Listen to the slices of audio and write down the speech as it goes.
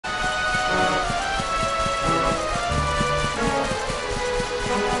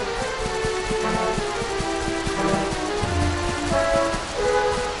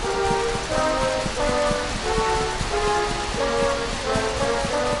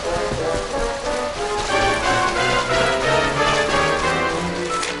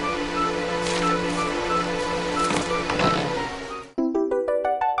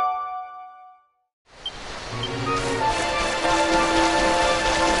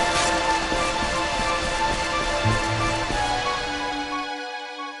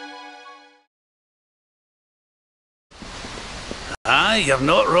Aye, you're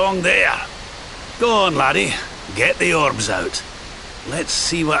not wrong there. Go on, laddie. Get the orbs out. Let's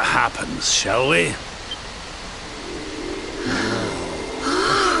see what happens, shall we?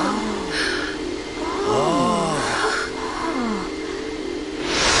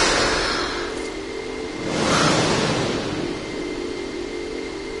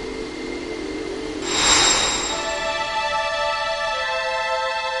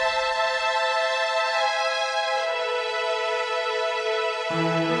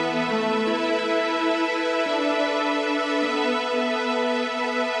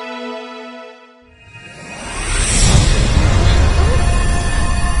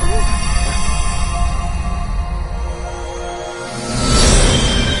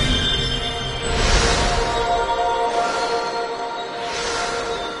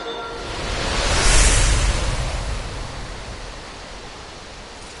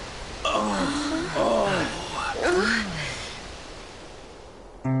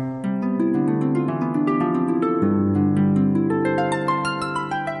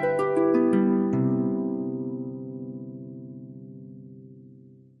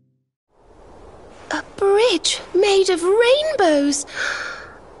 Made of rainbows.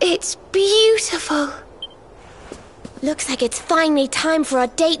 It's beautiful. Looks like it's finally time for our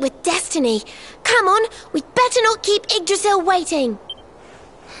date with Destiny. Come on, we'd better not keep Yggdrasil waiting.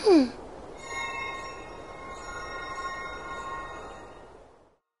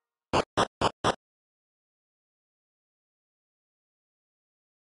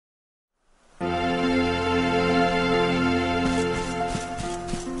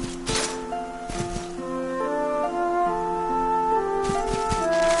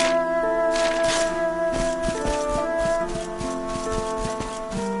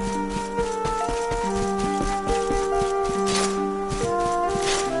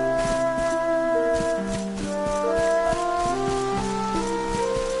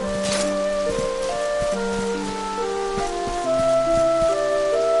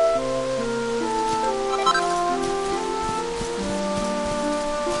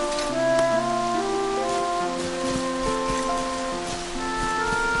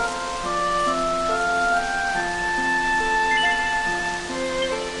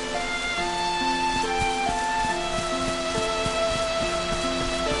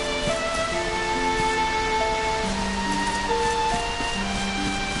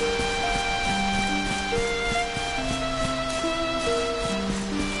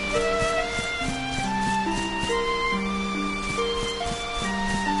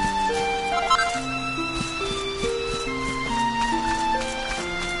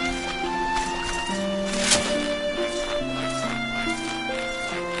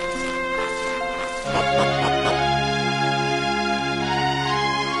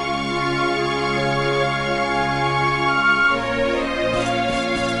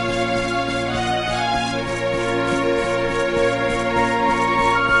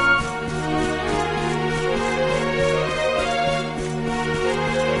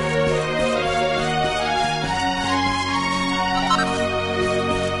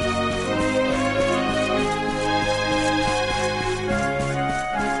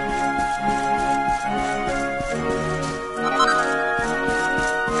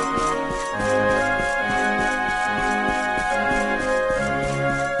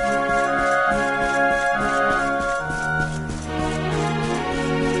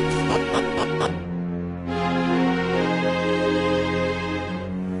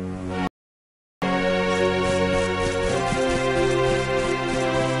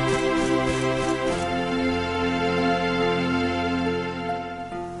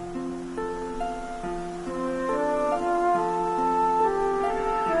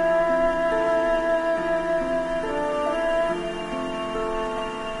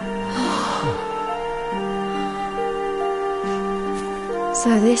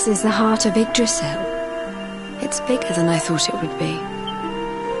 So this is the heart of Yggdrasil. It's bigger than I thought it would be.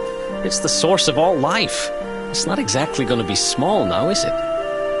 It's the source of all life. It's not exactly going to be small now, is it?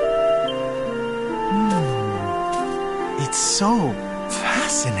 It's so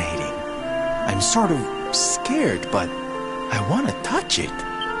fascinating. I'm sort of scared, but I want to touch it.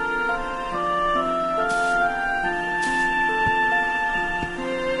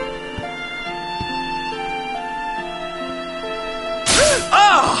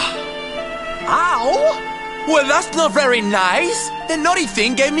 Ow! Well, that's not very nice. The naughty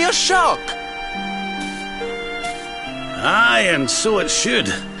thing gave me a shock. Aye, and so it should.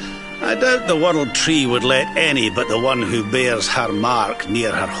 I doubt the World Tree would let any but the one who bears her mark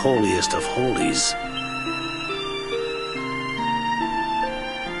near her holiest of holies.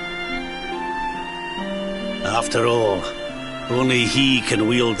 After all, Only he can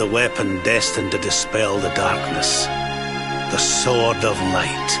wield the weapon destined to dispel the darkness. The Sword of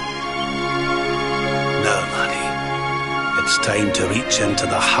Light. Now, laddie, it's time to reach into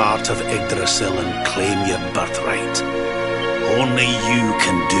the heart of Yggdrasil and claim your birthright. Only you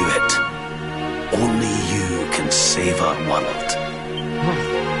can do it. Only you can save our world.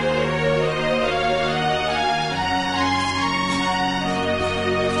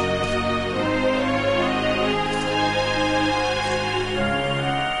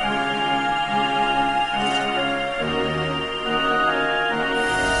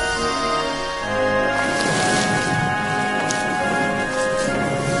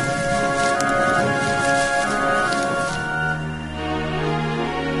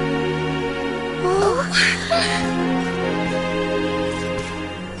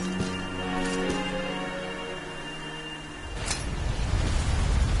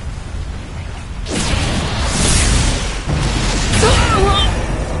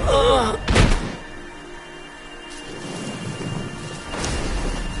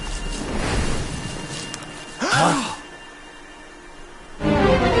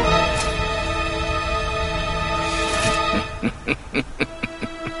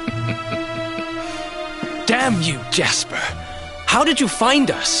 Damn you, Jasper! How did you find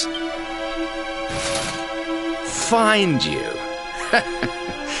us? Find you?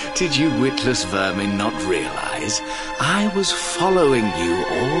 Did you witless vermin not realize I was following you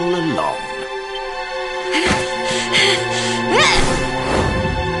all along?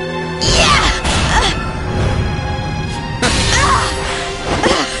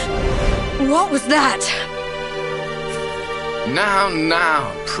 What was that?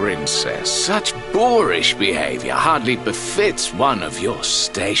 Now, princess, such boorish behavior hardly befits one of your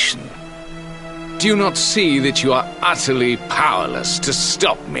station. Do you not see that you are utterly powerless to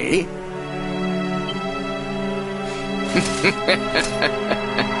stop me?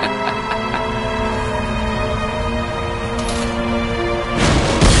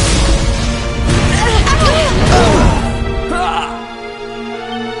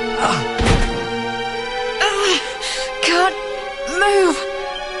 Can't move.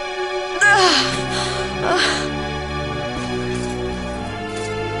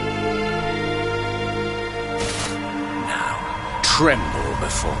 Tremble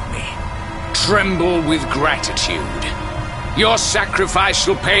before me. Tremble with gratitude. Your sacrifice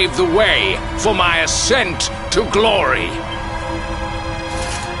shall pave the way for my ascent to glory.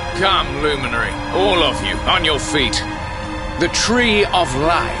 Come, luminary, all of you, on your feet. The tree of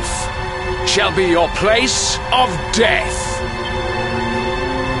life shall be your place of death.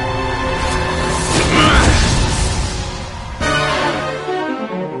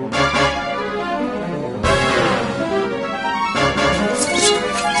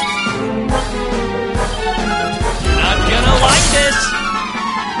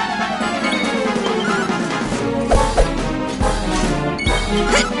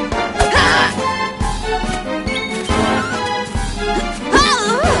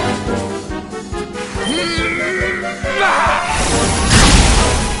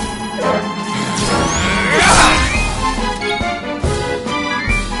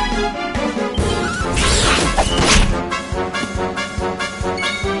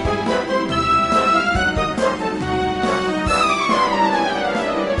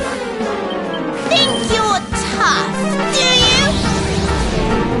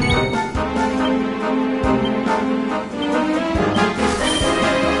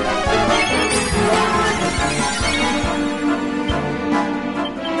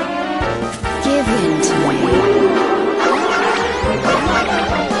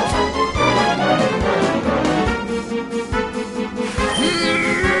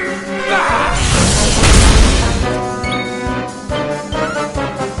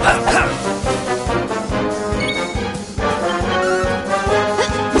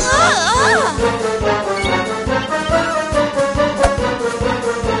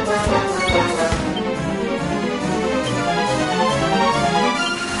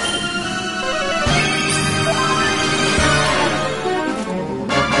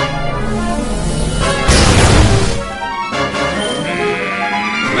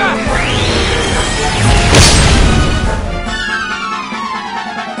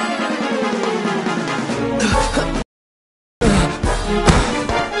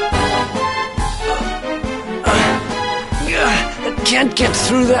 Can't get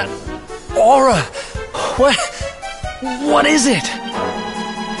through that aura. What is it?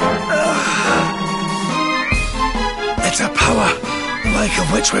 It's a power like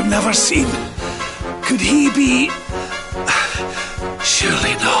of which we've never seen. Could he be?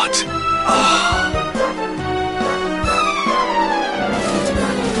 Surely not.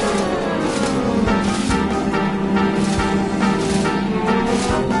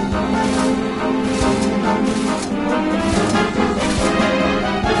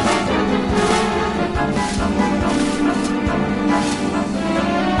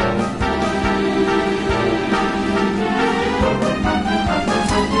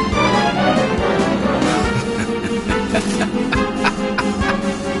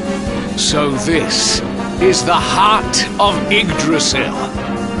 So this is the heart of Yggdrasil.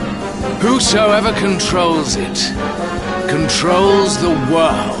 Whosoever controls it, controls the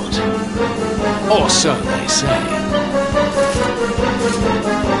world. Or so they say.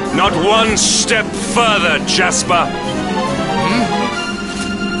 Not one step further, Jasper!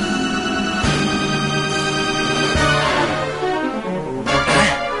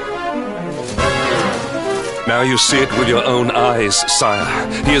 Now you see it with your own eyes, sire.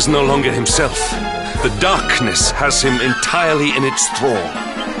 He is no longer himself. The darkness has him entirely in its thrall.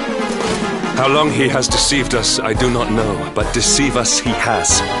 How long he has deceived us, I do not know, but deceive us he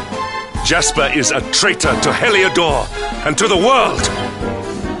has. Jasper is a traitor to Heliodor and to the world!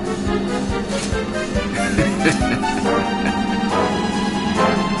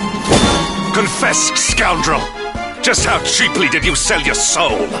 Confess, scoundrel! Just how cheaply did you sell your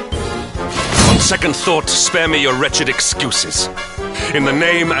soul? On second thought, spare me your wretched excuses. In the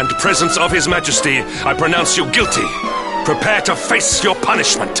name and presence of His Majesty, I pronounce you guilty. Prepare to face your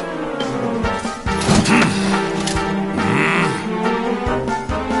punishment.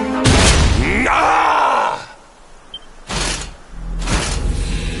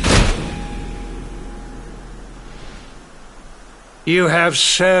 You have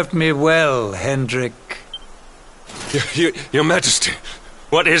served me well, Hendrik. Your Majesty,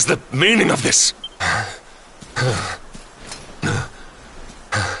 what is the meaning of this?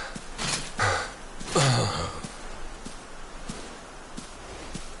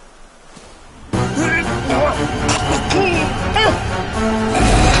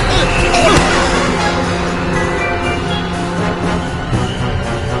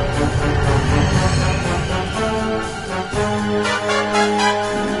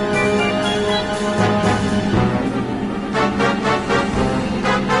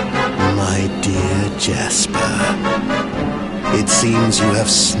 Jasper, it seems you have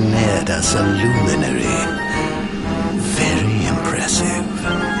snared us a luminary. Very impressive.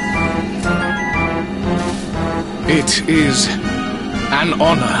 It is an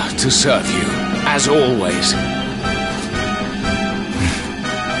honor to serve you, as always.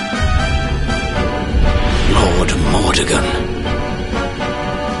 Lord Mordegon.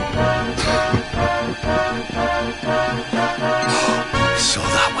 So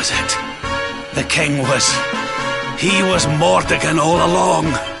that was it. The king he was Mordegon all along.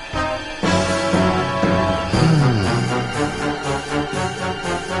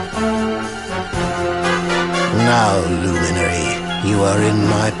 Now, Luminary, you are in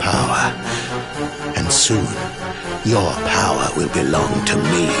my power. And soon, your power will belong to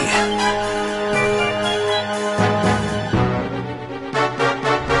me.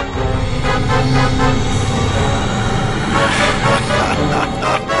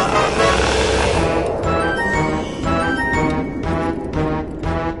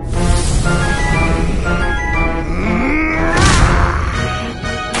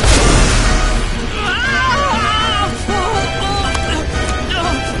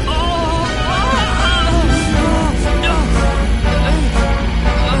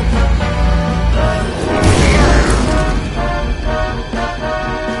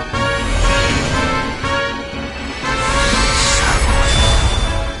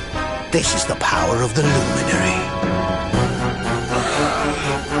 This is the power of the Luminary.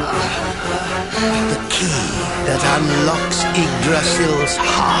 The key that unlocks Yggdrasil's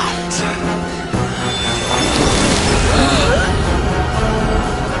heart.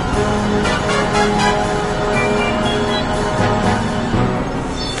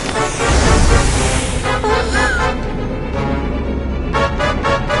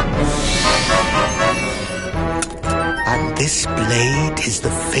 And this blade is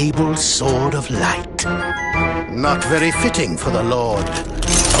the fabled Sword of Light. Not very fitting for the Lord.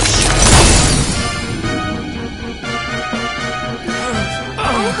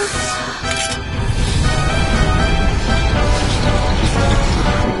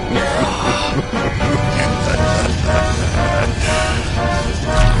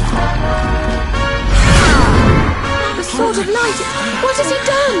 The Sword of Light! What has he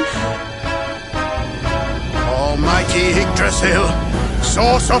done? Almighty Yggdrasil,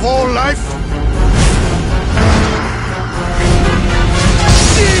 source of all life,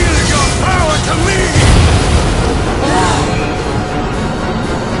 yield your power to me!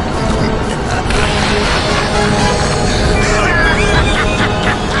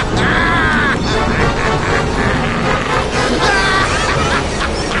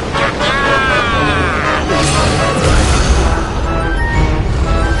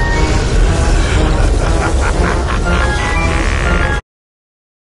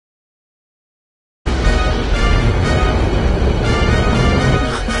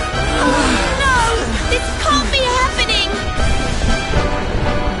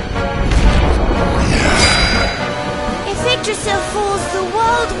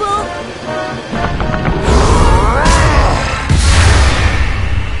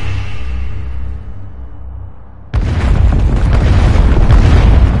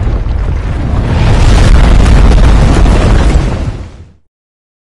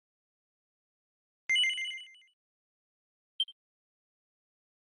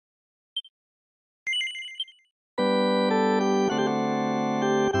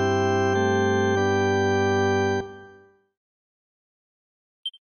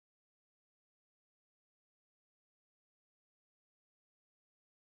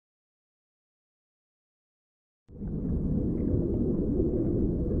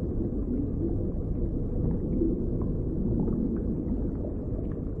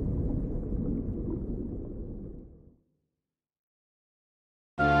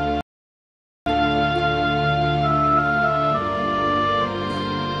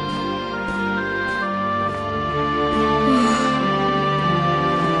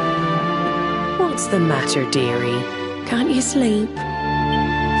 What's the matter, dearie? Can't you sleep?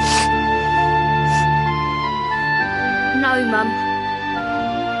 No, Mum.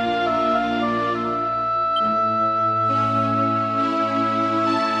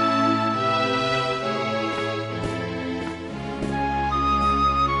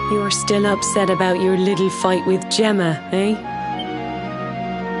 You're still upset about your little fight with Gemma, eh?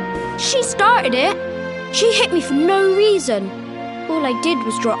 She started it. She hit me for no reason. All I did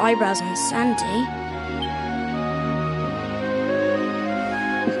was draw eyebrows on Sandy.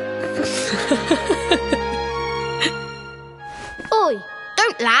 Oi,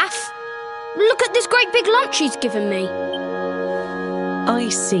 don't laugh. Look at this great big lump she's given me. I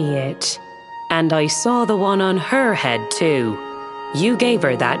see it. And I saw the one on her head, too. You gave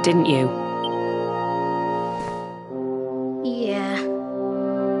her that, didn't you? Yeah.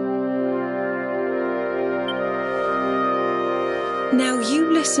 Now you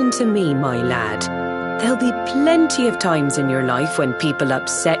listen to me, my lad. There'll be plenty of times in your life when people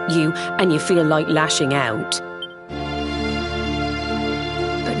upset you and you feel like lashing out.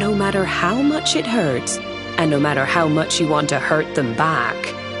 But no matter how much it hurts, and no matter how much you want to hurt them back,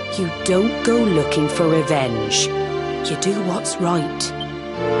 you don't go looking for revenge. You do what's right.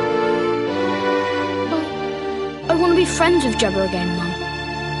 I want to be friends with Gemma again, Mum.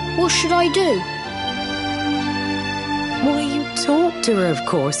 What should I do? Why, you talk to her, of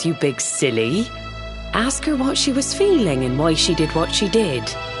course, you big silly. Ask her what she was feeling and why she did what she did.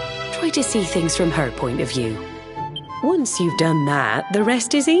 Try to see things from her point of view. Once you've done that, the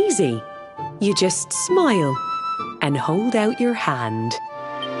rest is easy. You just smile and hold out your hand.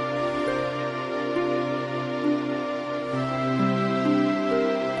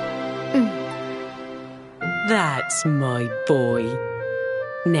 That's my boy.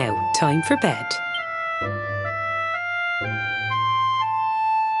 Now, time for bed.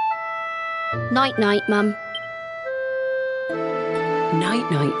 Night-night, Mum.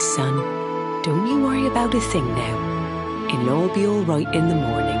 Night-night, son. Don't you worry about a thing now. It'll all be all right in the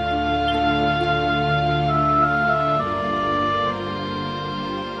morning.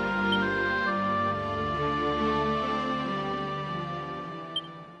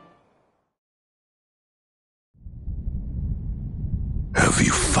 Have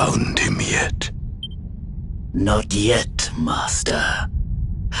you found him yet? Not yet, Master.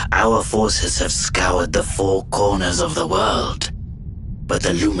 Our forces have scoured the four corners of the world, but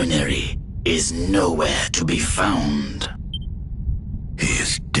the luminary is nowhere to be found. He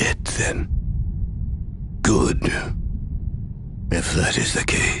is dead, then. Good. If that is the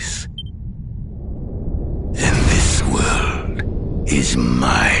case, then this world is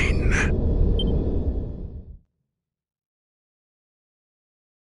mine.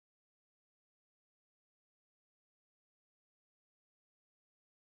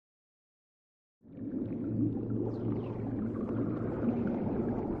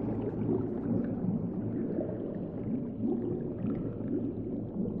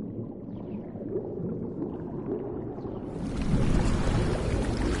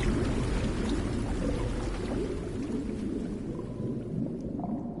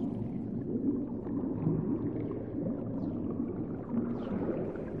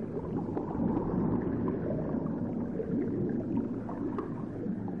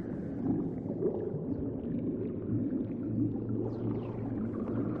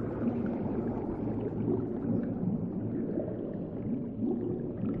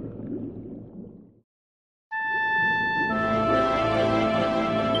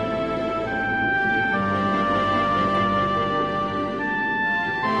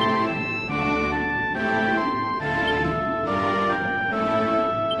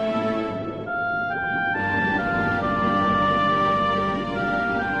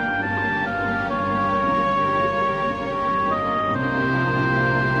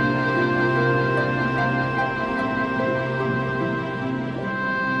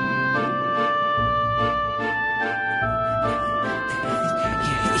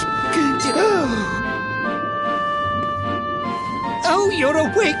 Oh, you're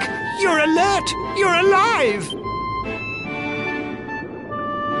awake! You're alert! You're alive!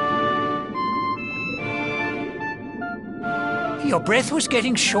 Your breath was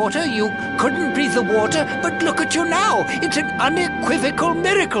getting shorter, you couldn't breathe the water, but look at you now! It's an unequivocal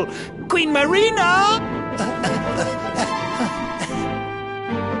miracle! Queen Marina!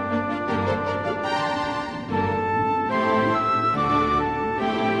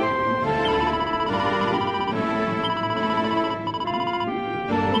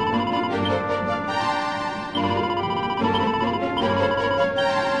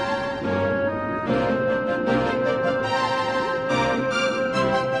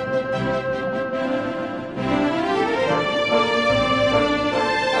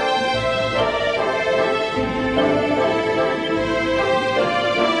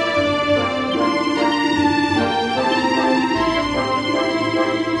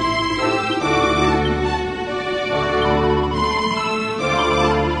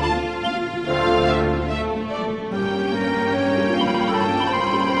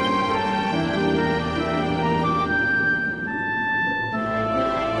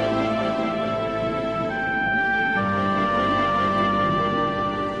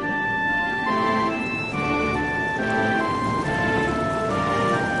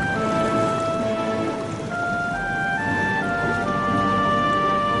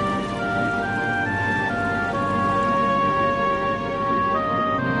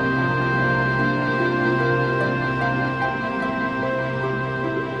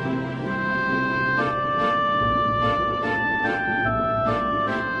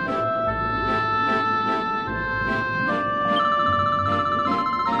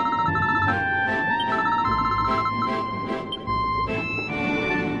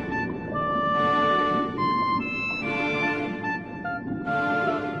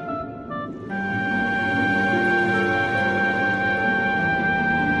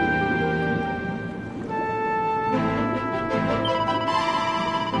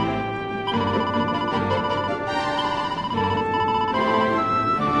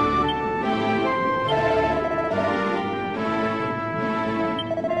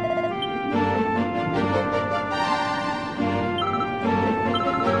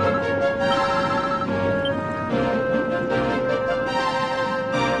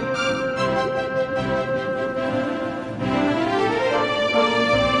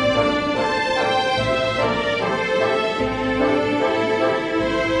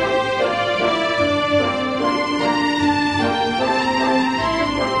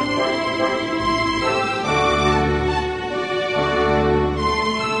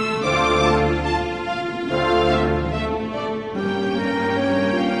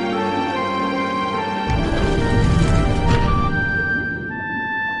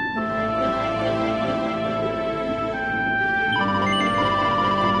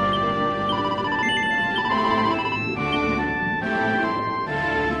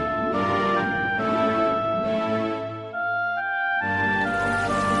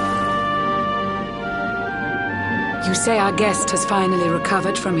 You say our guest has finally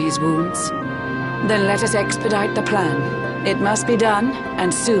recovered from his wounds? Then let us expedite the plan. It must be done,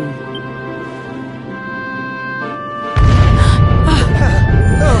 and soon.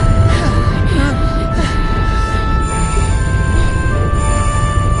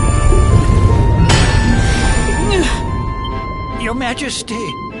 Your Majesty.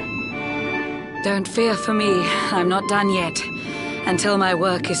 Don't fear for me. I'm not done yet. Until my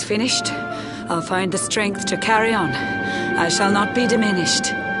work is finished, I'll find the strength to carry on. I shall not be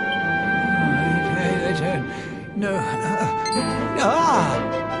diminished. No.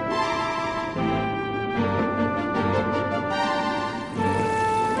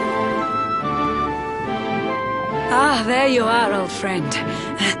 There you are, old friend.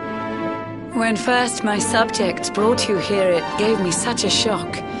 When first my subjects brought you here, it gave me such a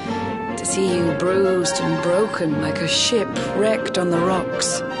shock. To see you bruised and broken like a ship wrecked on the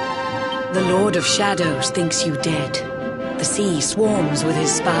rocks. The Lord of Shadows thinks you dead. The sea swarms with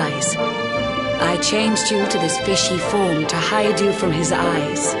his spies. I changed you to this fishy form to hide you from his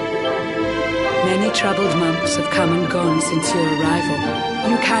eyes. Many troubled months have come and gone since your arrival.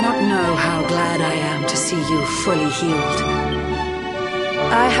 You cannot know how glad I am to see you fully healed.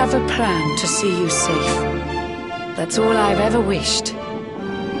 I have a plan to see you safe. That's all I've ever wished.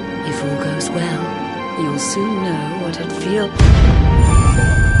 If all goes well, you'll soon know what it feels.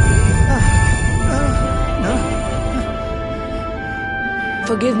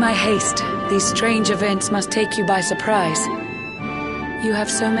 Forgive my haste. These strange events must take you by surprise. You have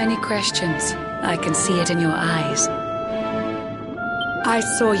so many questions. I can see it in your eyes. I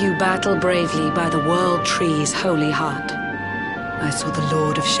saw you battle bravely by the World Tree's holy heart. I saw the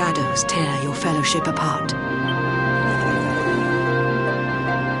Lord of Shadows tear your fellowship apart.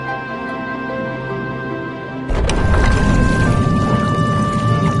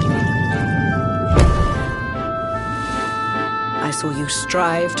 I saw you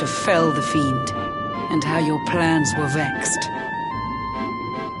strive to fell the fiend, and how your plans were vexed.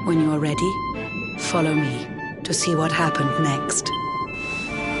 When you are ready, follow me to see what happened next.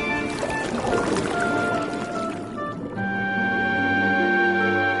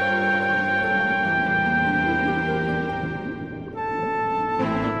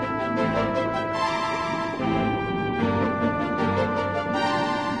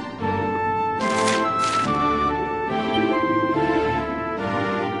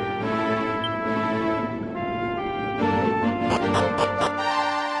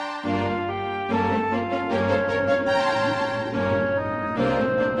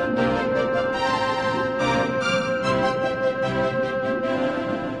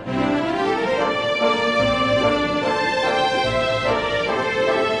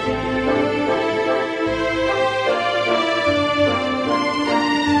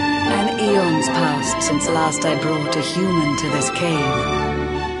 Since last I brought a human to this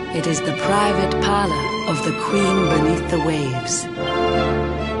cave. It is the private parlor of the Queen beneath the waves.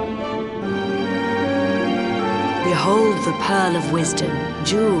 Behold the pearl of wisdom,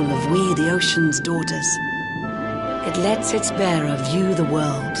 jewel of we the ocean's daughters. It lets its bearer view the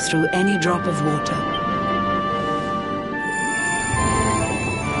world through any drop of water.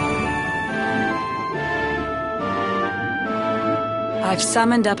 I've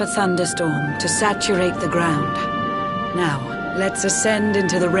summoned up a thunderstorm to saturate the ground. Now, let's ascend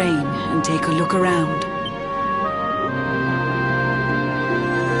into the rain and take a look around.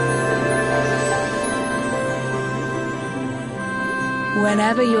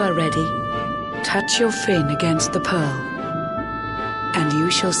 Whenever you are ready, touch your fin against the pearl, and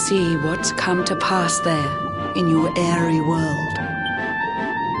you shall see what's come to pass there in your airy world.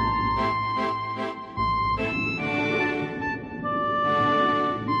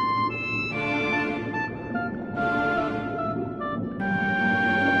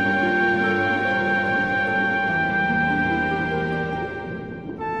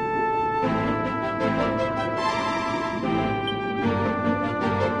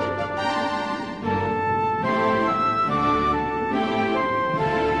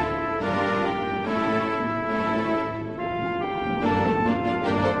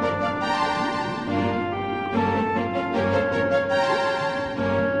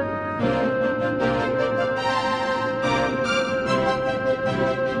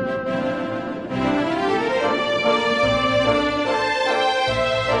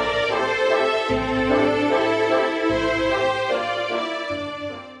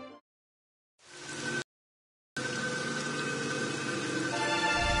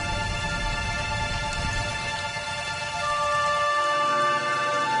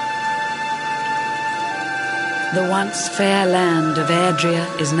 The once fair land of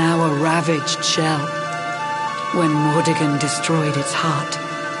Yggdrasil is now a ravaged shell. When Mordegon destroyed its heart,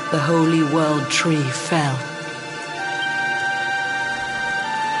 the holy world tree fell.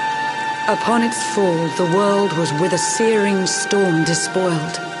 Upon its fall, the world was with a searing storm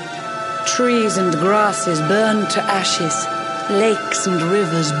despoiled. Trees and grasses burned to ashes, lakes and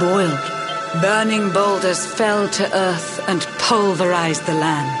rivers boiled. Burning boulders fell to earth and pulverized the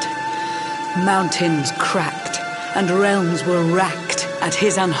land. Mountains cracked, and realms were racked at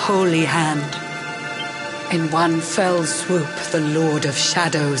his unholy hand. In one fell swoop, the Lord of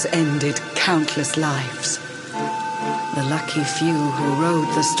Shadows ended countless lives. The lucky few who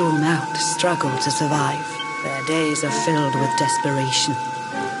rode the storm out struggled to survive. Their days are filled with desperation,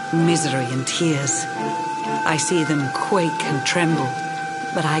 misery and tears. I see them quake and tremble,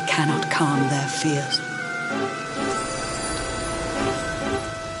 but I cannot calm their fears.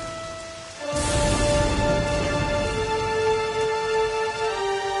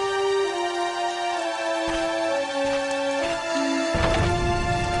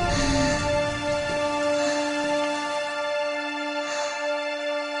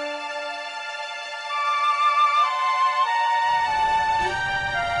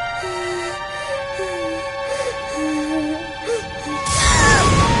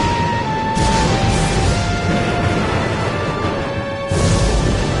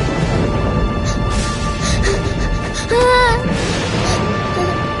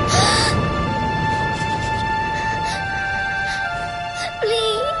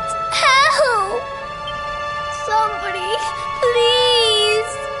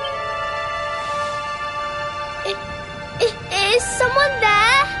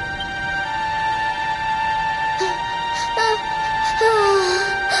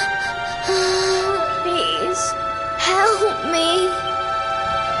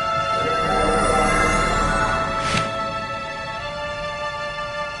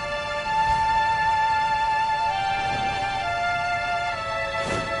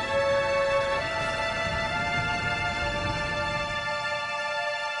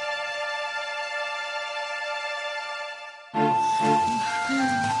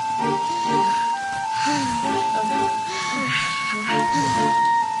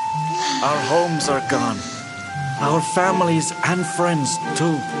 Our homes are gone. Our families and friends,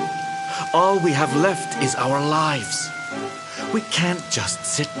 too. All we have left is our lives. We can't just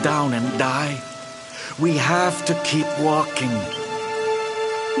sit down and die. We have to keep walking.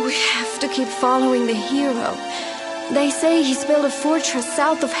 We have to keep following the hero. They say he's built a fortress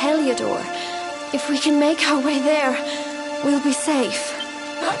south of Heliodor. If we can make our way there, we'll be safe.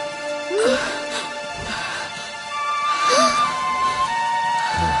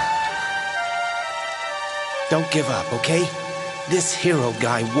 Don't give up, okay? This hero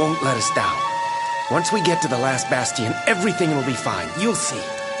guy won't let us down. Once we get to the last Bastion, everything will be fine. You'll see.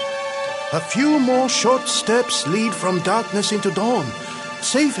 A few more short steps lead from darkness into dawn.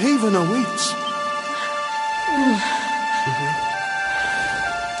 Safe haven awaits.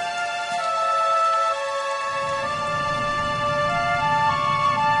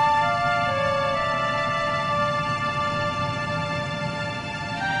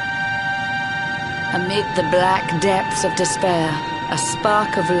 Amid the black depths of despair, a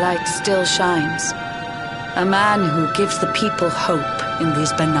spark of light still shines. A man who gives the people hope in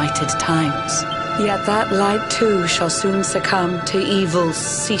these benighted times. Yet that light too shall soon succumb to evil's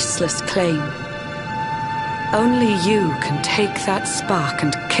ceaseless claim. Only you can take that spark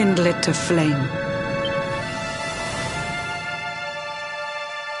and kindle it to flame.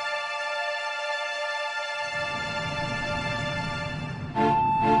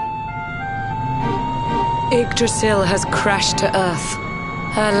 Yggdrasil has crashed to earth.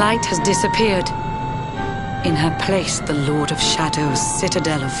 Her light has disappeared. In her place, the Lord of Shadows'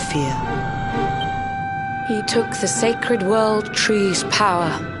 citadel of fear. He took the sacred world tree's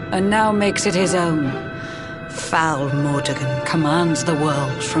power, and now makes it his own. Foul Mordegon commands the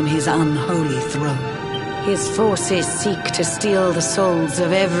world from his unholy throne. His forces seek to steal the souls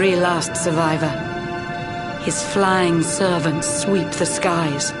of every last survivor. His flying servants sweep the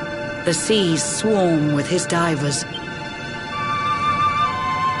skies. The seas swarm with his divers.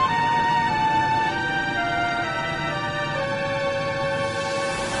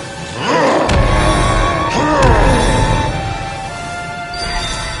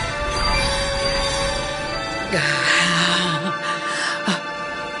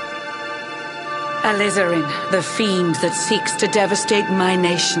 Alizarin, the fiend that seeks to devastate my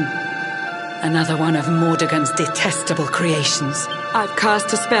nation. Another one of Mordegon's detestable creations. I've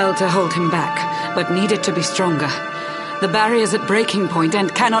cast a spell to hold him back, but need it to be stronger. The barrier's at breaking point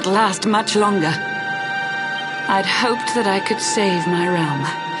and cannot last much longer. I'd hoped that I could save my realm.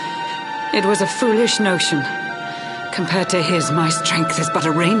 It was a foolish notion. Compared to his, my strength is but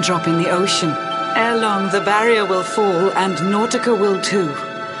a raindrop in the ocean. Ere long, the barrier will fall, and Nautica will too.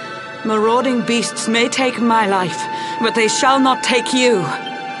 Marauding beasts may take my life, but they shall not take you.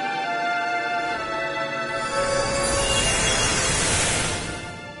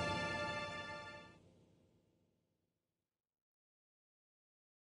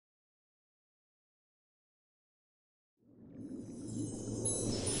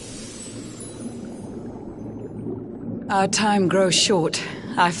 Our time grows short.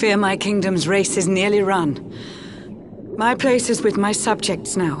 I fear my kingdom's race is nearly run. My place is with my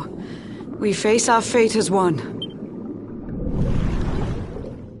subjects now. We face our fate as one.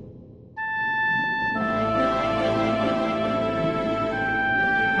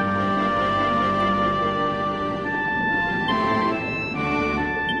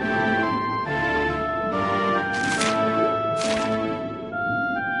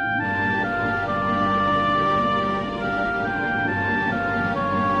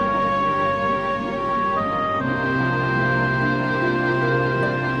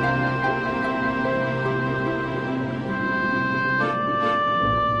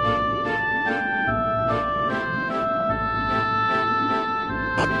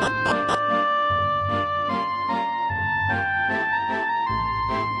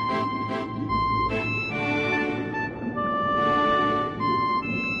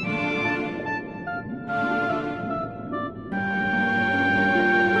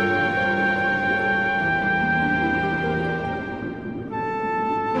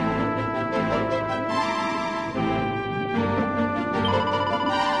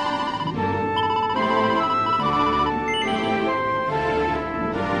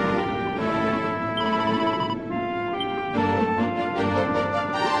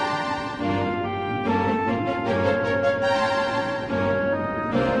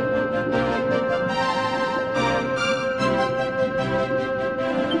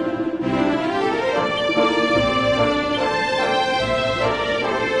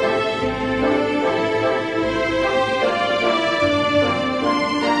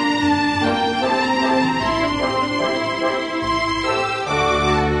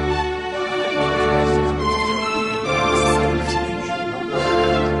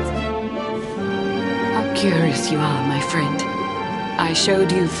 Curious you are, my friend. I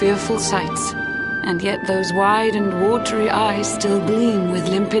showed you fearful sights, and yet those wide and watery eyes still gleam with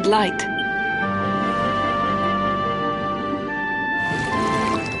limpid light.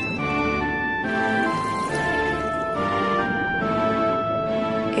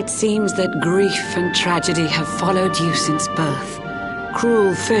 It seems that grief and tragedy have followed you since birth.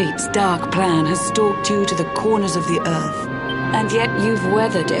 Cruel fate's dark plan has stalked you to the corners of the earth, and yet you've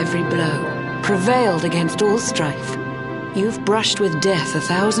weathered every blow. Prevailed against all strife. You've brushed with death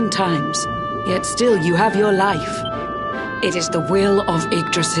 1,000 times, yet still you have your life. It is the will of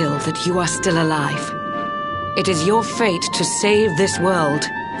Yggdrasil that you are still alive. It is your fate to save this world.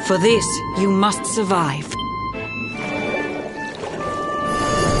 For this, you must survive.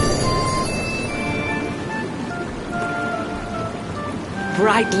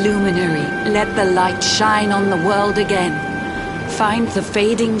 Bright luminary, let the light shine on the world again. Find the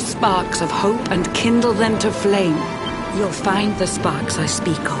fading sparks of hope and kindle them to flame. You'll find the sparks I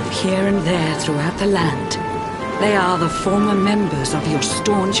speak of here and there throughout the land. They are the former members of your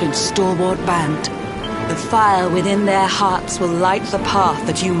staunch and stalwart band. The fire within their hearts will light the path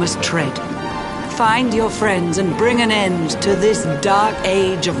that you must tread. Find your friends and bring an end to this dark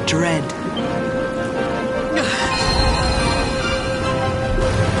age of dread.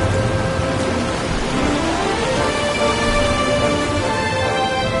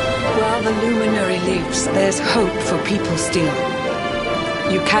 While the luminary lives, there's hope for people still.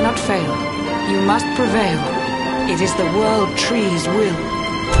 You cannot fail. You must prevail. It is the world tree's will.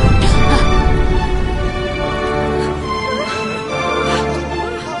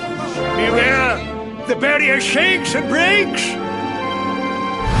 Beware! The barrier shakes and breaks!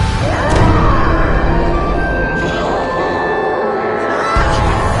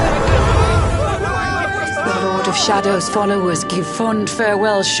 The Lord of Shadow's followers give fond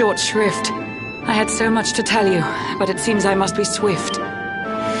farewell short shrift. I had so much to tell you, but it seems I must be swift.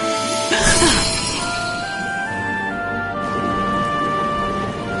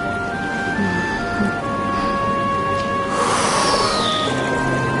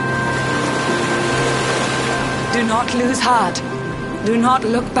 Do not lose heart. Do not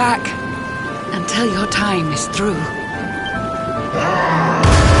look back until your time is through.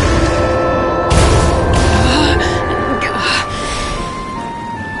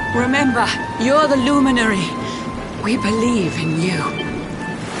 Remember, you're the luminary. We believe in you.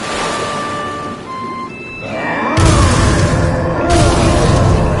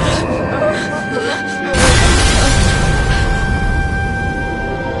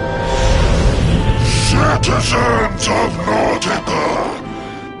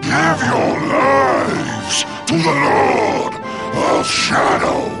 Give your lives to the Lord of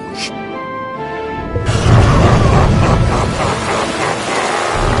Shadows.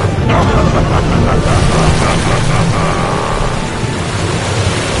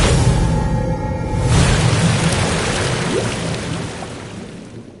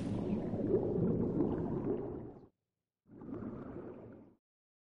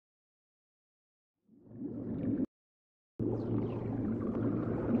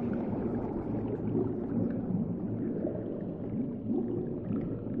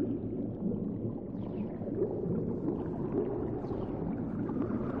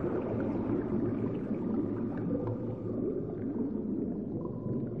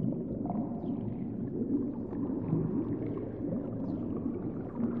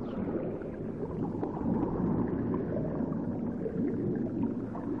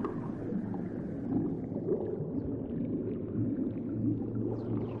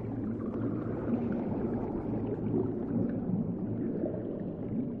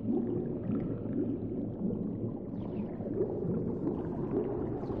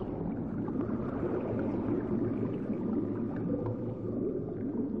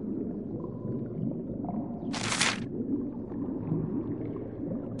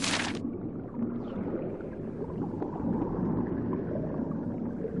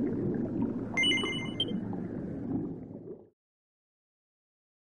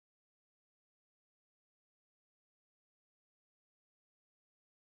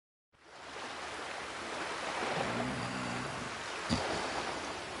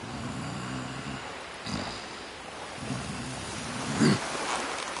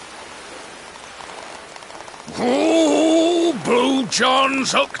 Oh, Blue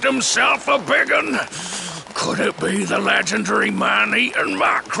John's hooked himself a big un. Could it be the legendary man-eating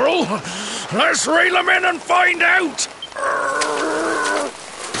mackerel? Let's reel him in and find out!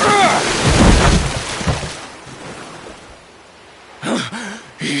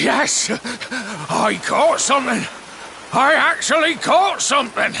 Yes! I caught something! I actually caught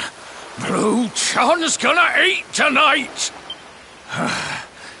something! Blue John's gonna eat tonight!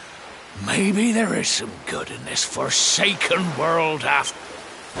 Maybe there is some good in this forsaken world after...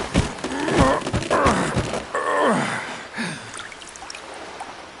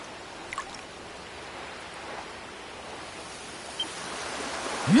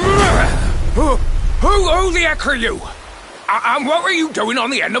 Who the heck are you? And what were you doing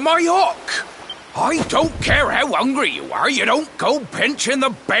on the end of my hook? I don't care how hungry you are, you don't go pinching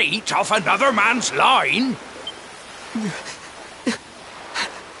the bait off another man's line.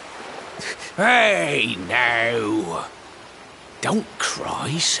 Hey, now. Don't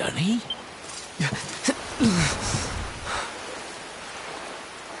cry, sonny.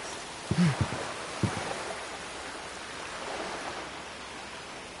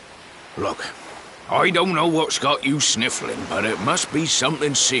 Look, I don't know what's got you sniffling, but it must be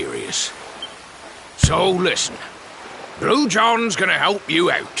something serious. So listen, Blue John's gonna help you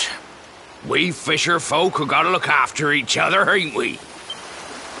out. We fisher folk have gotta look after each other, ain't we?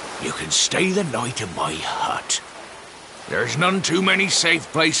 You can stay the night in my hut. There's none too many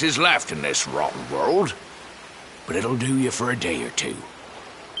safe places left in this rotten world, but it'll do you for a day or two.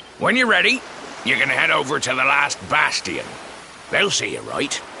 When you're ready, you can head over to the last Bastion. They'll see you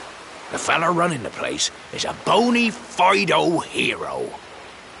right. The fella running the place is a bony Fido hero.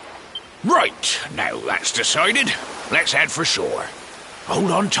 Right, now that's decided, let's head for shore. Hold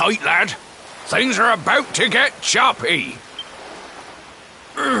on tight, lad. Things are about to get choppy.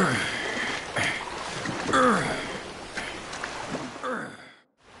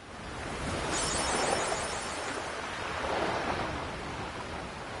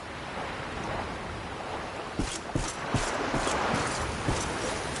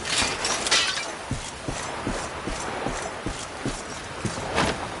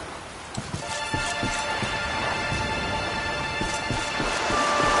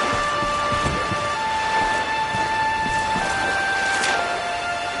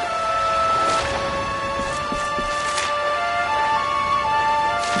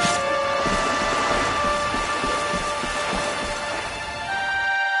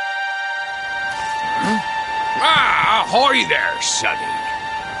 Ahoy there, sonny.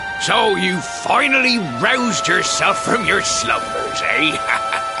 So you finally roused yourself from your slumbers, eh?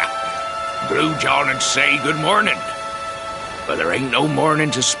 Blue John would say good morning. But there ain't no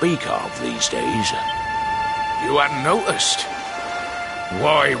morning to speak of these days. You hadn't noticed?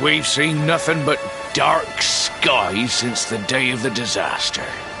 Why, we've seen nothing but dark skies since the day of the disaster.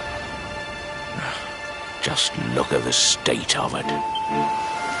 Just look at the state of it.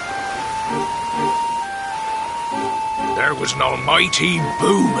 there was an almighty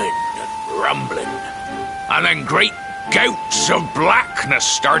booming and rumbling, and then great gouts of blackness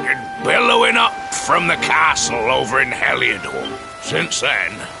started billowing up from the castle over in Heliodor. Since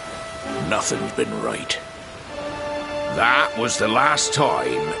then, nothing's been right. That was the last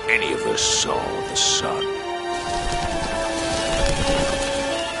time any of us saw the sun.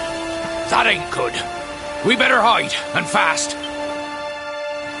 That ain't good. We better hide, and fast.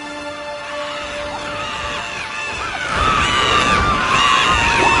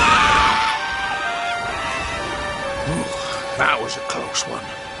 That was a close one.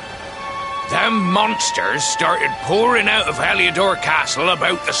 Them monsters started pouring out of Heliodor Castle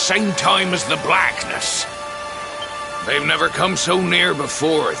about the same time as the blackness. They've never come so near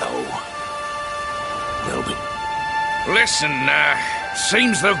before, though. They'll be... Listen,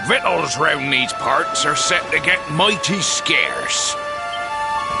 seems the victuals round these parts are set to get mighty scarce.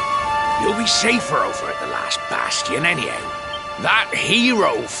 You'll be safer over at the last Bastion, anyhow. That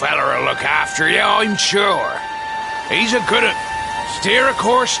hero feller'll look after you, I'm sure. He's a good one. Steer a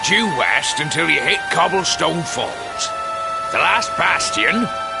course due west until you hit Cobblestone Falls. The last Bastion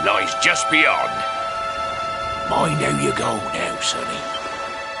lies just beyond. Mind how you go now, sonny.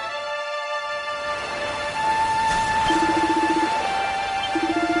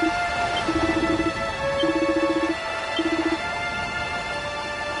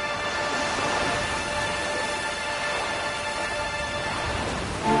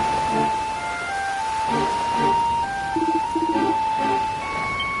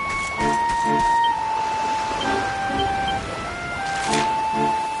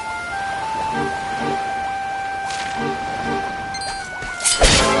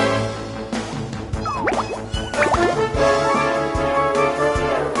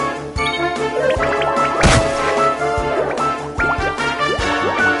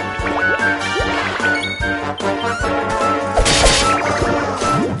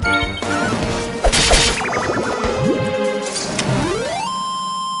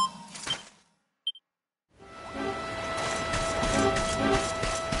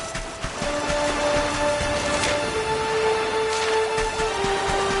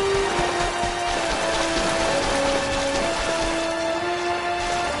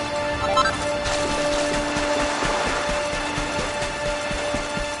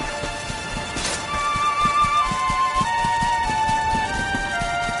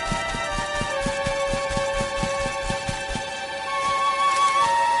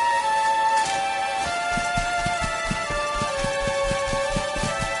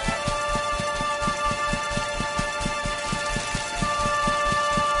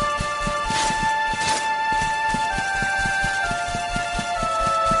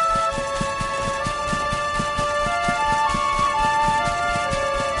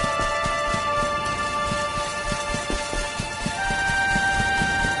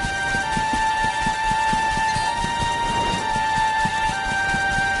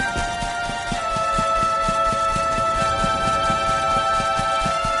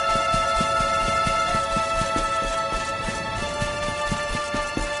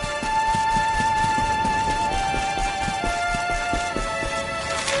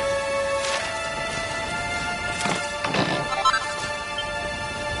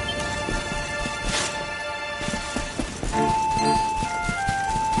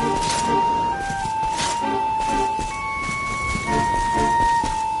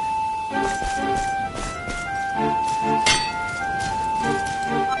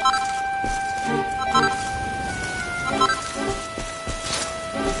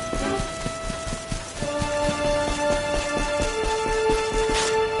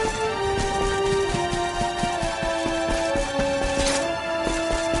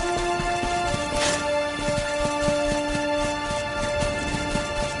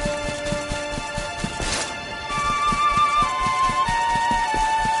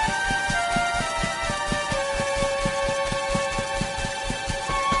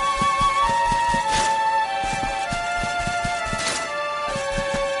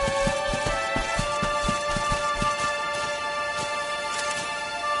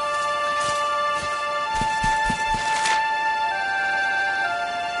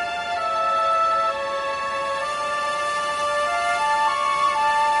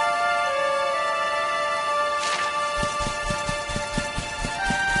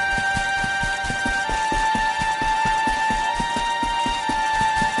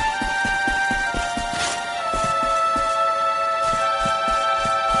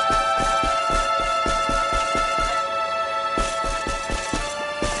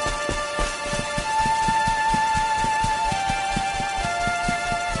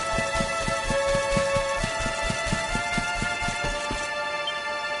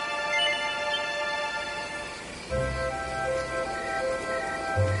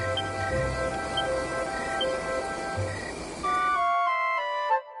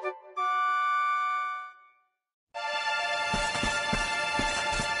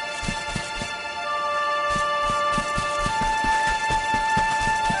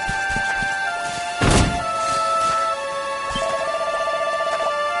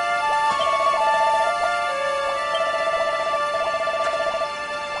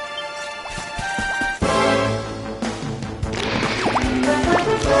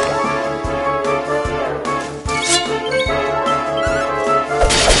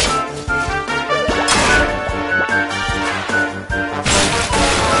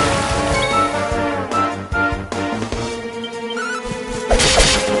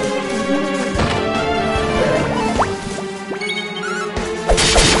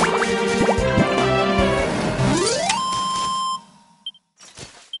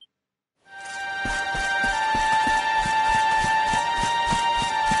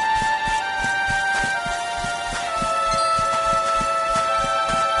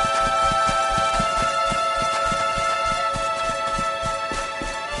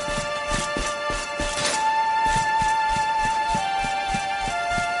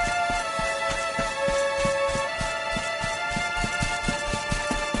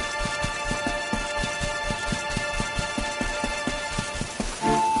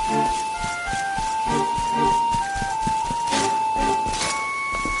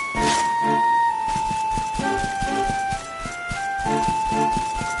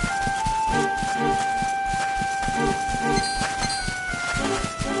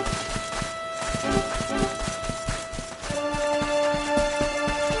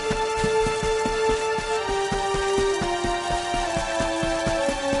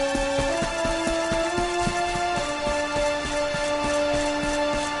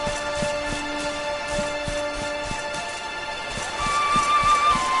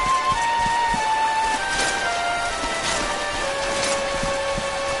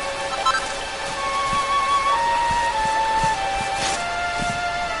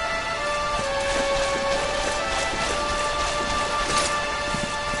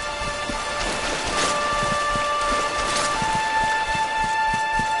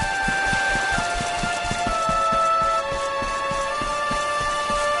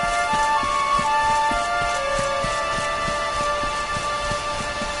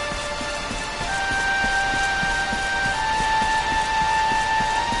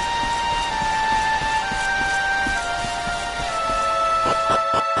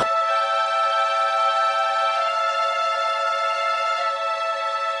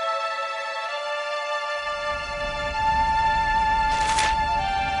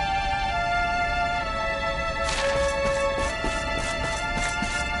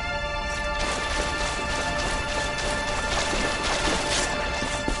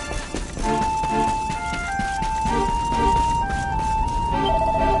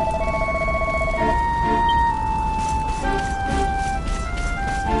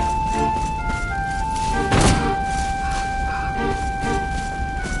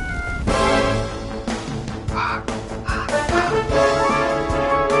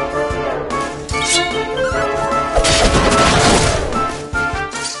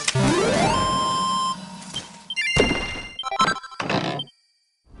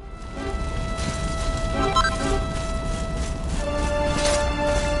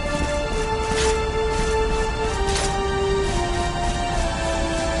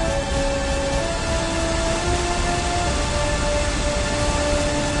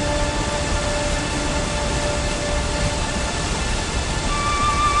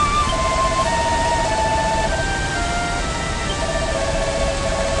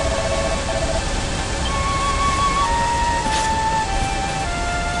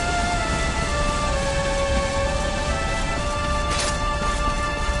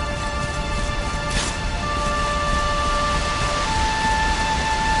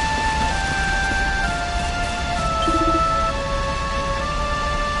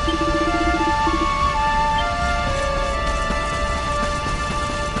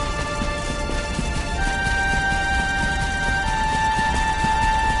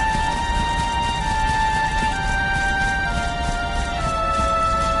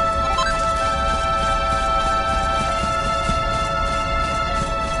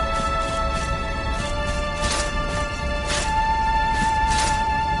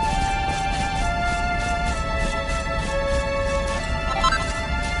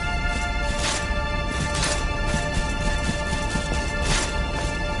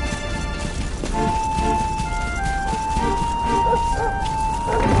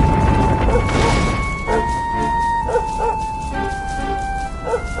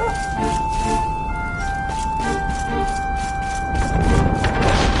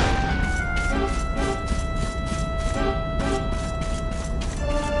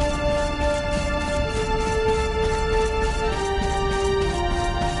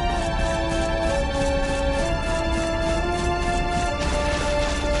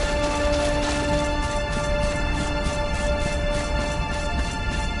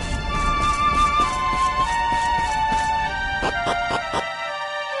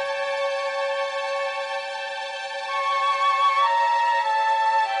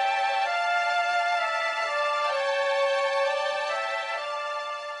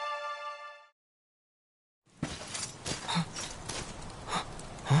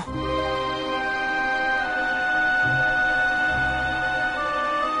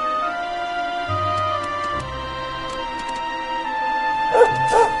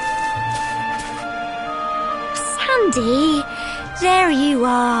 Sandy! There you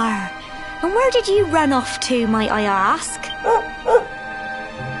are. And where did you run off to, might I ask?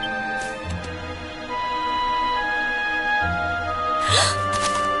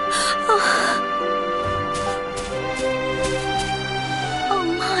 Oh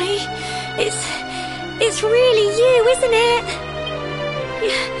my, it's really you, isn't it?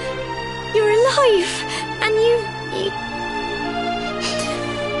 You're alive, and you...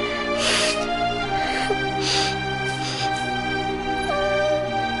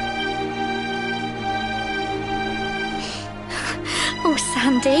 Oh,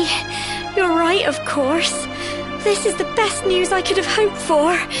 Sandy, you're right, of course. This is the best news I could have hoped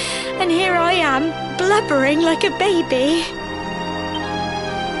for. And here I am, blubbering like a baby.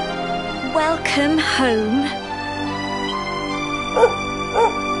 Welcome home.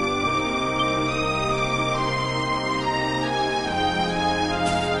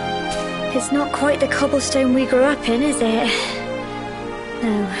 It's not quite the cobblestone we grew up in, is it?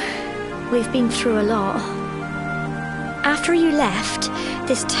 No, we've been through a lot. After you left,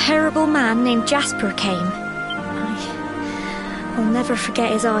 this terrible man named Jasper came. I'll never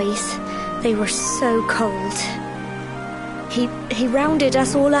forget his eyes. They were so cold. He rounded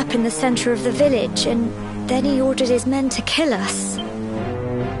us all up in the center of the village, and then he ordered his men to kill us.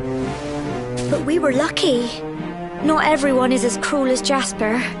 But we were lucky. Not everyone is as cruel as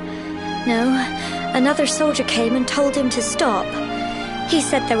Jasper. No, another soldier came and told him to stop. He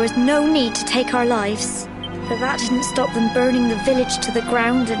said there was no need to take our lives. But that didn't stop them burning the village to the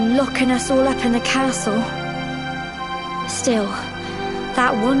ground and locking us all up in the castle. Still,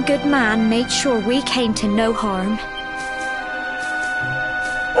 that one good man made sure we came to no harm.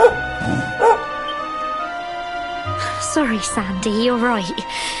 Sorry, Sandy, you're right.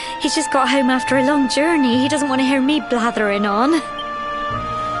 He's just got home after a long journey. He doesn't want to hear me blathering on.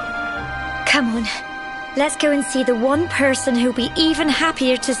 Come on, let's go and see the one person who'll be even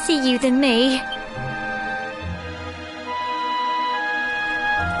happier to see you than me.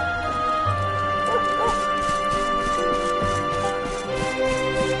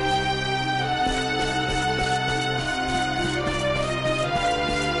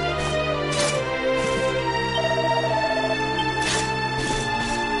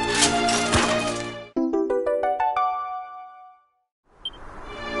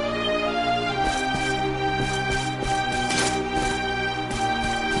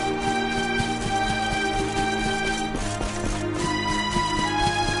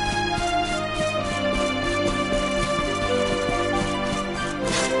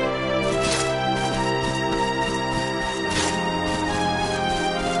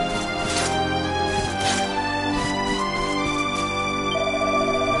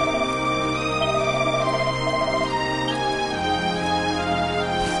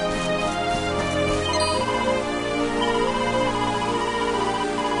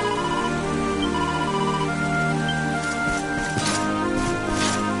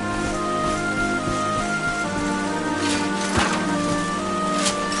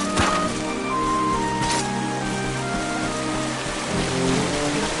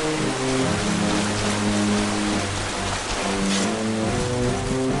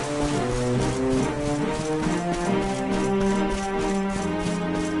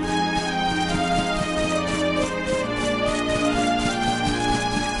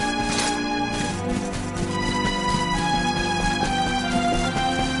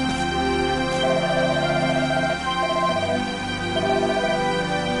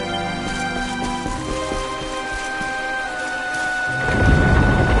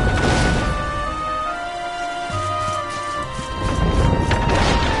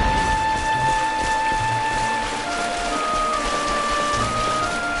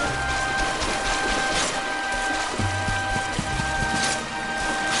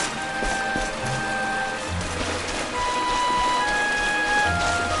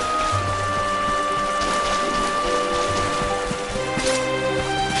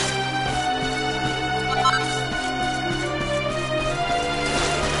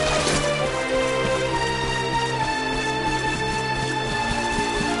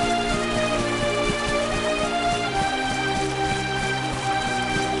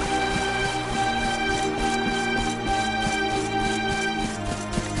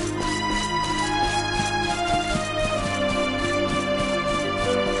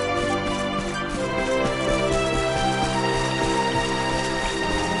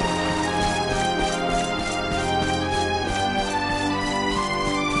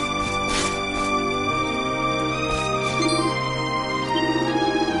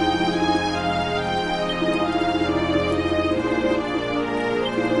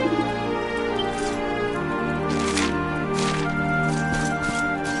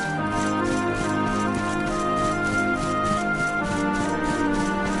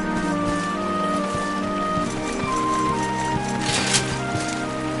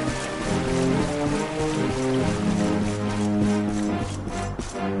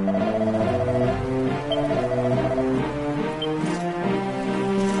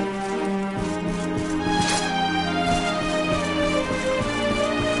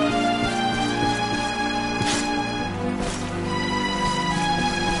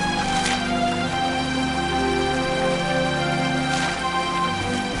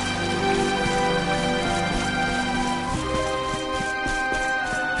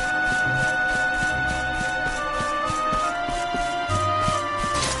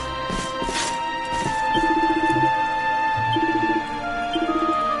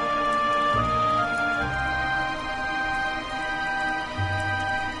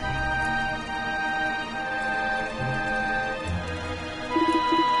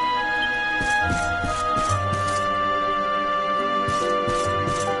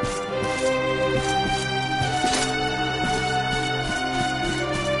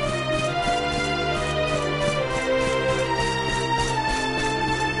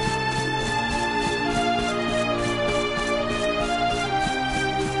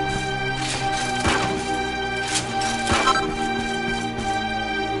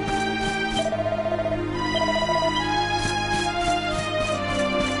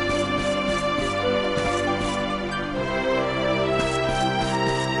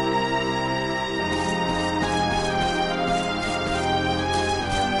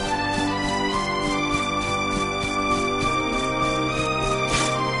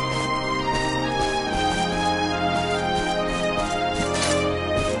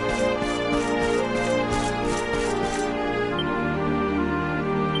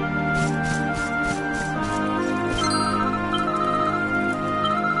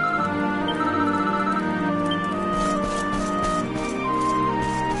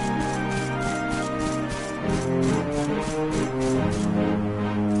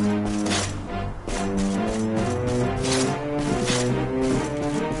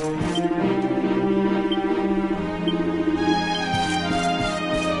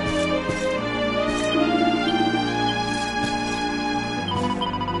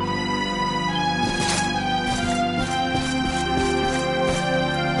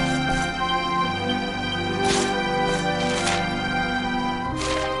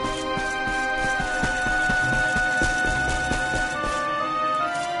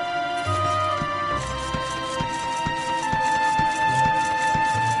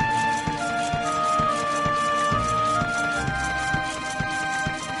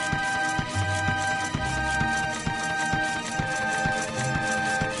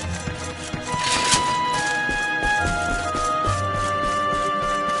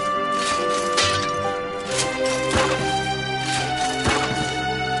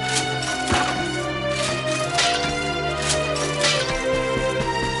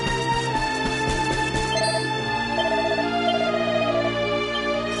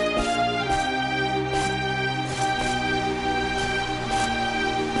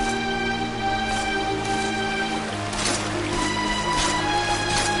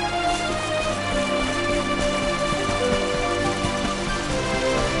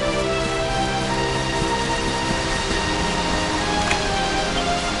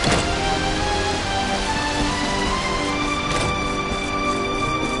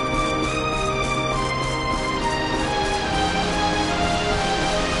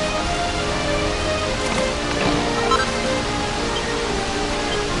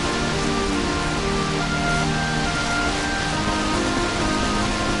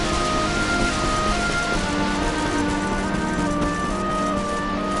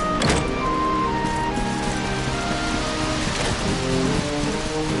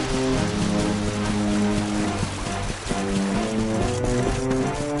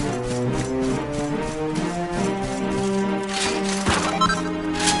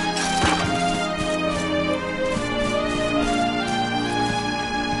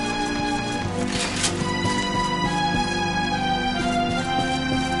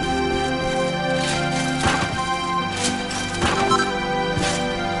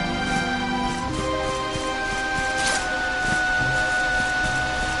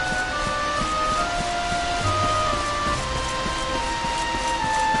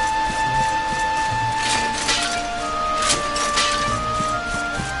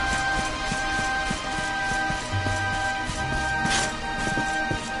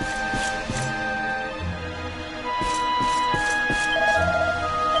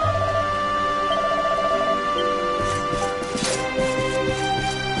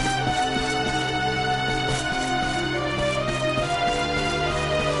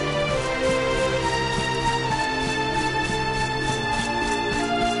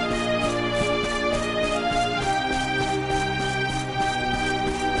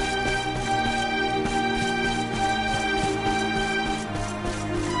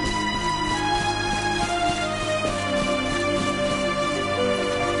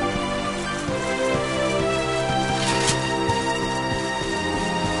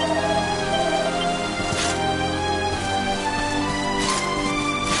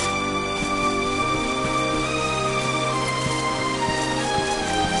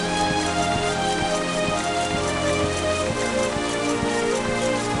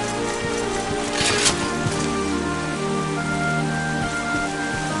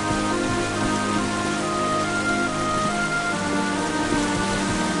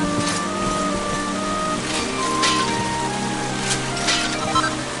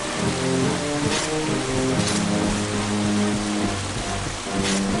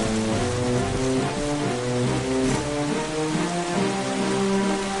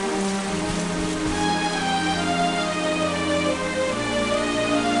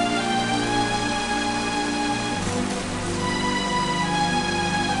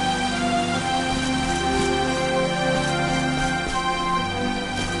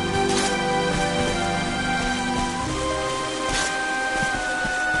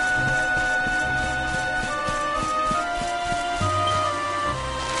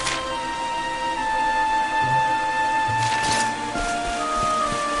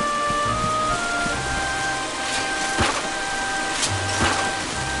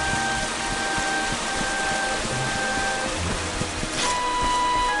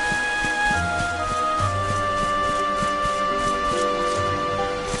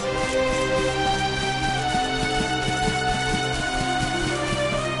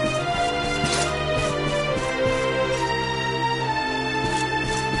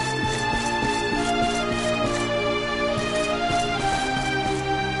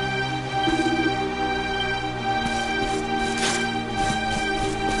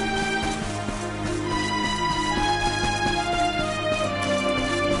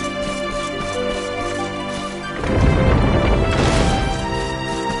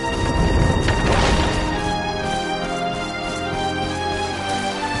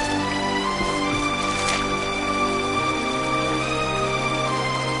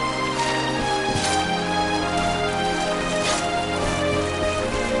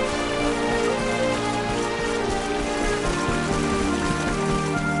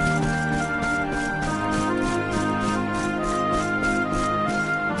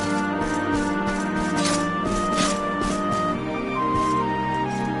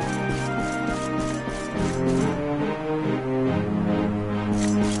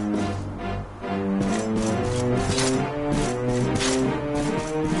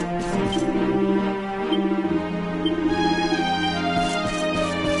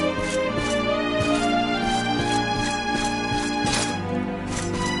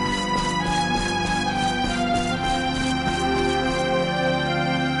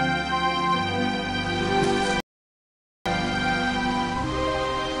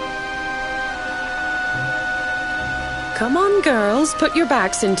 Come on, girls, put your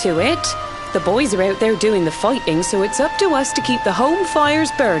backs into it. The boys are out there doing the fighting, so it's up to us to keep the home fires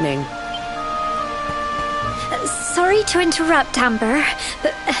burning. Sorry to interrupt, Amber,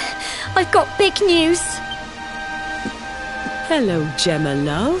 but I've got big news. Hello, Gemma,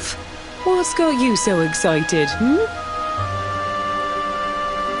 love. What's got you so excited,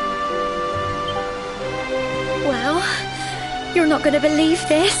 Well, you're not going to believe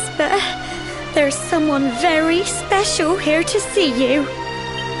this, but there's someone very special here to see you.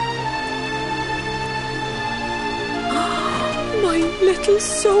 My little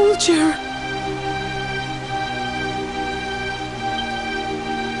soldier.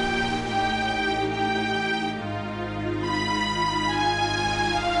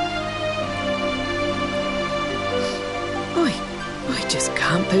 I just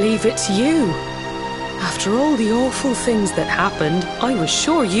can't believe it's you. After all the awful things that happened, I was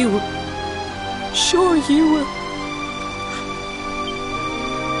sure you...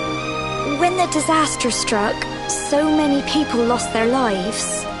 When the disaster struck, so many people lost their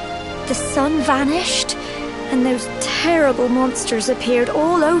lives. The sun vanished, and those terrible monsters appeared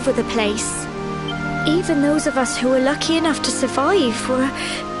all over the place. Even those of us who were lucky enough to survive were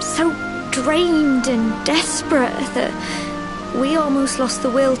so drained and desperate that we almost lost the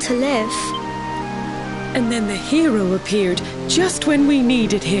will to live. And then the hero appeared just when we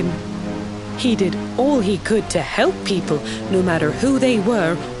needed him. He did all he could to help people, no matter who they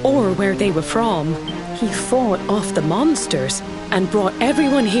were or where they were from. He fought off the monsters and brought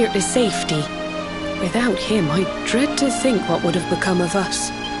everyone here to safety. Without him, I dread to think what would have become of us.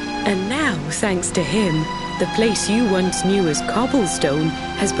 And now, thanks to him, the place you once knew as Cobblestone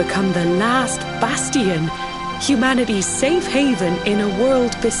has become the last Bastion, humanity's safe haven in a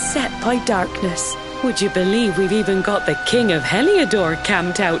world beset by darkness. Would you believe we've even got the King of Heliodor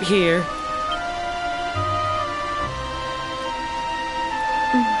camped out here?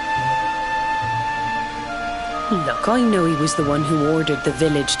 Look, I know he was the one who ordered the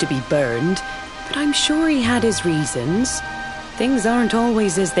village to be burned, but I'm sure he had his reasons. Things aren't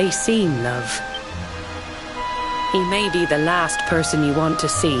always as they seem, love. He may be the last person you want to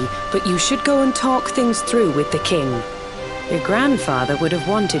see, but you should go and talk things through with the king. Your grandfather would have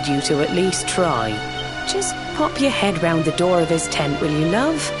wanted you to at least try. Just pop your head round the door of his tent, will you,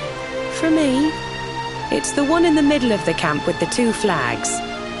 love? For me, it's the one in the middle of the camp with the 2 flags.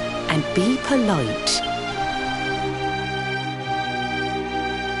 And be polite.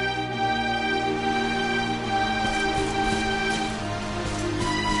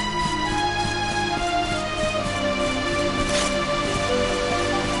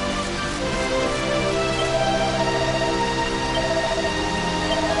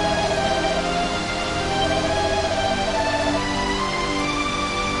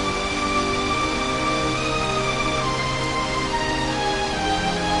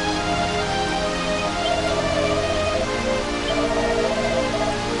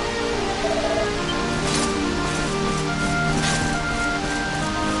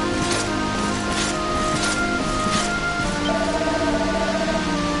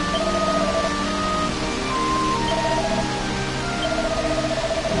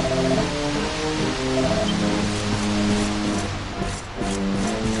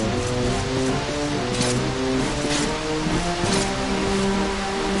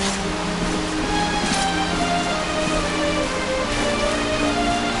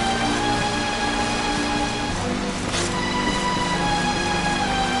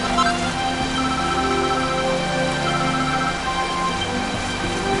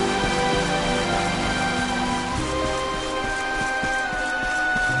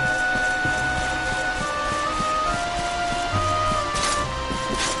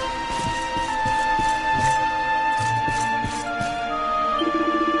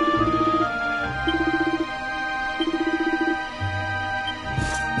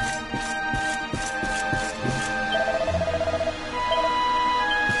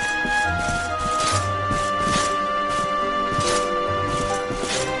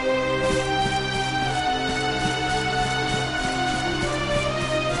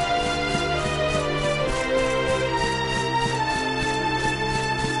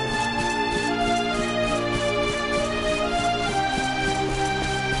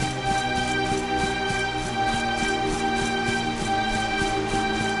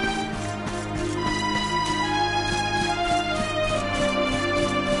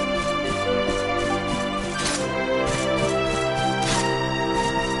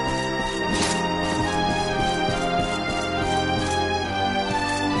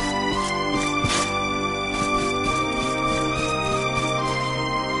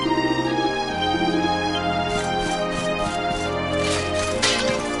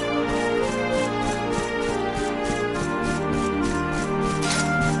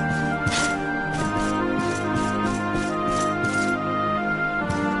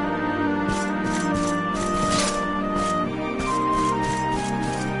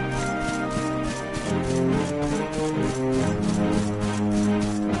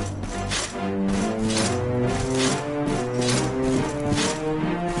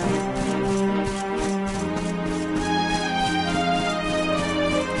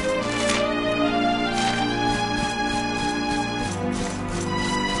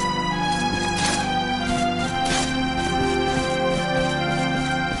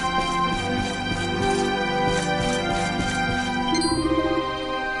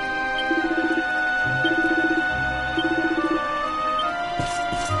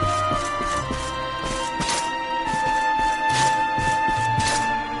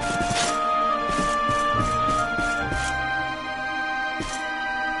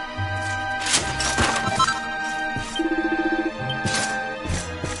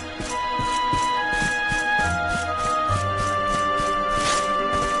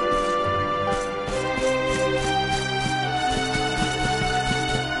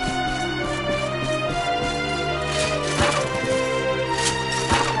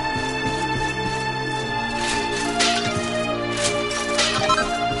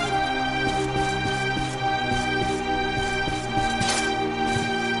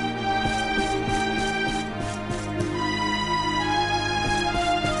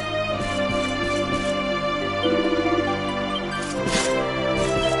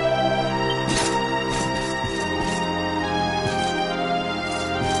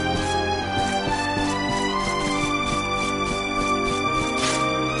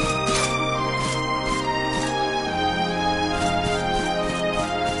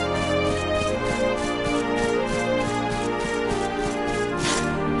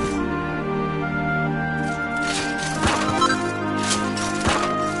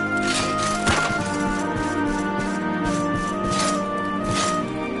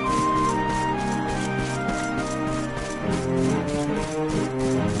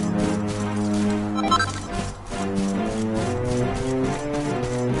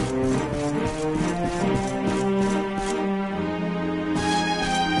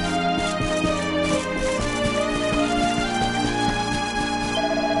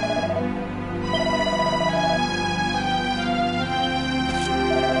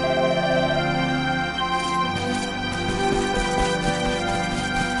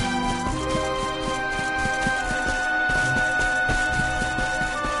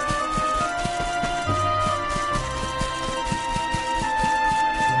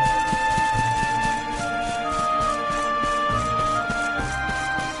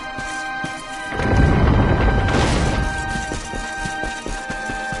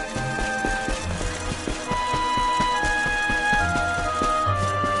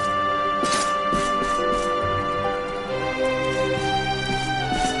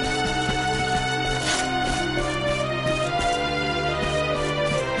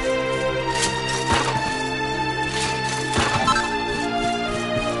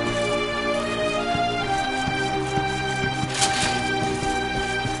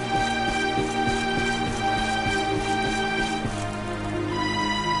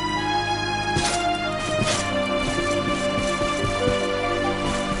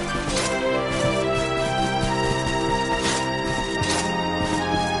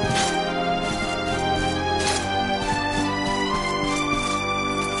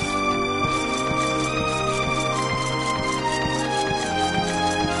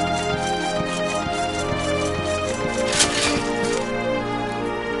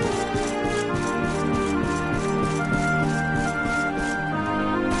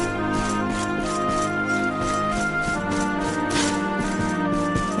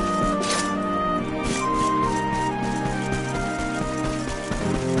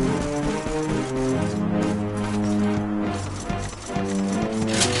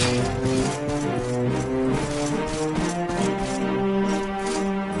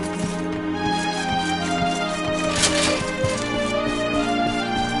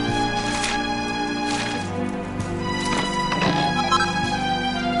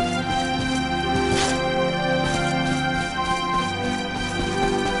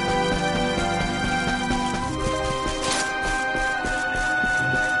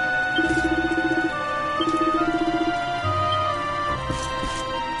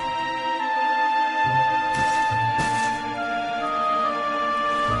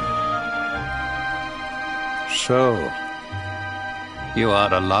 So, you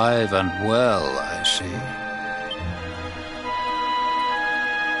are alive and well, I see.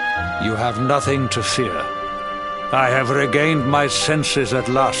 You have nothing to fear. I have regained my senses at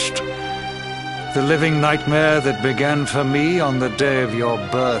last. The living nightmare that began for me on the day of your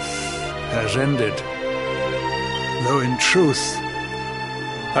birth has ended. Though in truth,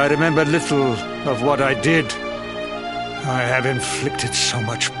 I remember little of what I did. I have inflicted so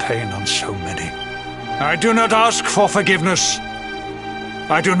much pain on so many. I do not ask for forgiveness.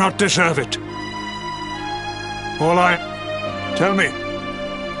 I do not deserve it. Tell me,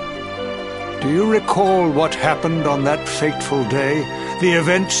 do you recall what happened on that fateful day? The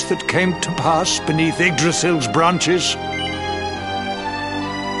events that came to pass beneath Yggdrasil's branches?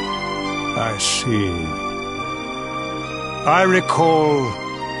 I see. I recall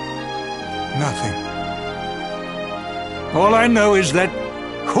nothing. All I know is that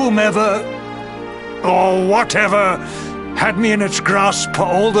whomever or whatever had me in its grasp for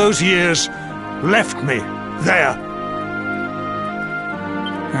all those years left me there.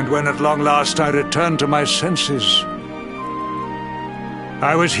 And when at long last I returned to my senses,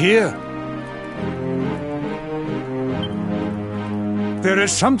 I was here. There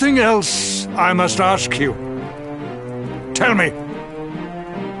is something else I must ask you. Tell me,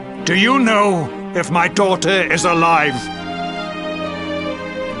 do you know if my daughter is alive?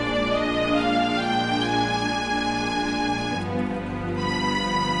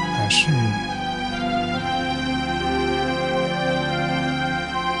 I see.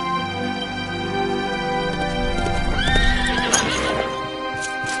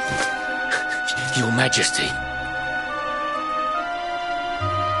 Your Majesty.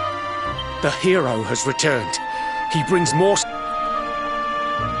 The hero has returned. He brings more...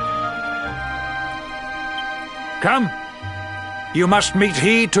 Come. You must meet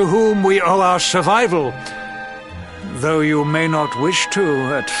he to whom we owe our survival, though you may not wish to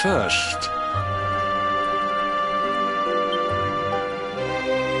at first.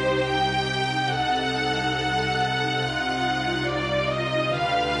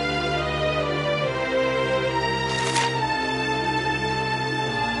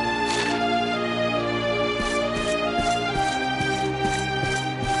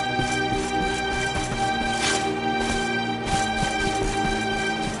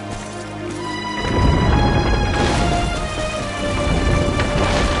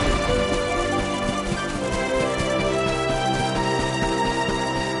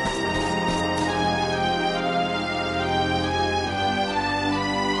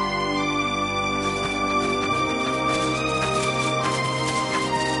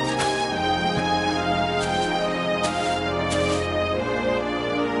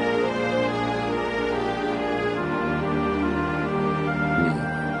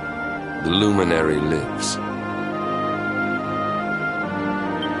 The luminary lives.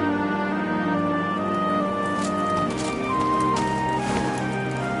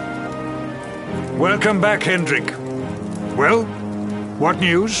 Welcome back, Hendrik. Well, what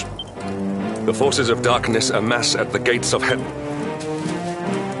news? The forces of darkness amass at the gates of hell.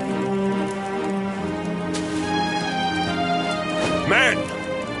 Men!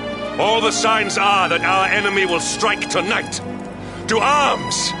 All the signs are that our enemy will strike tonight. To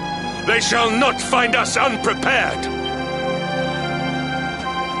arms! They shall not find us unprepared!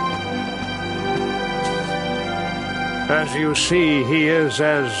 As you see, he is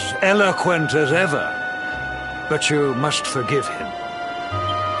as eloquent as ever. But you must forgive him.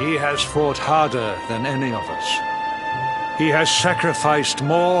 He has fought harder than any of us. He has sacrificed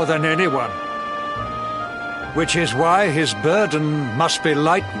more than anyone. Which is why his burden must be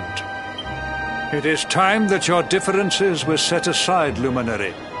lightened. It is time that your differences were set aside,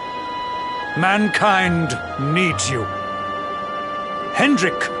 Luminary. Mankind needs you.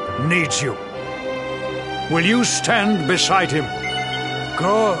 Hendrik needs you. Will you stand beside him?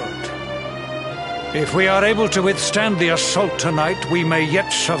 Good. If we are able to withstand the assault tonight, we may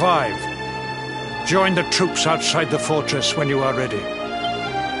yet survive. Join the troops outside the fortress when you are ready.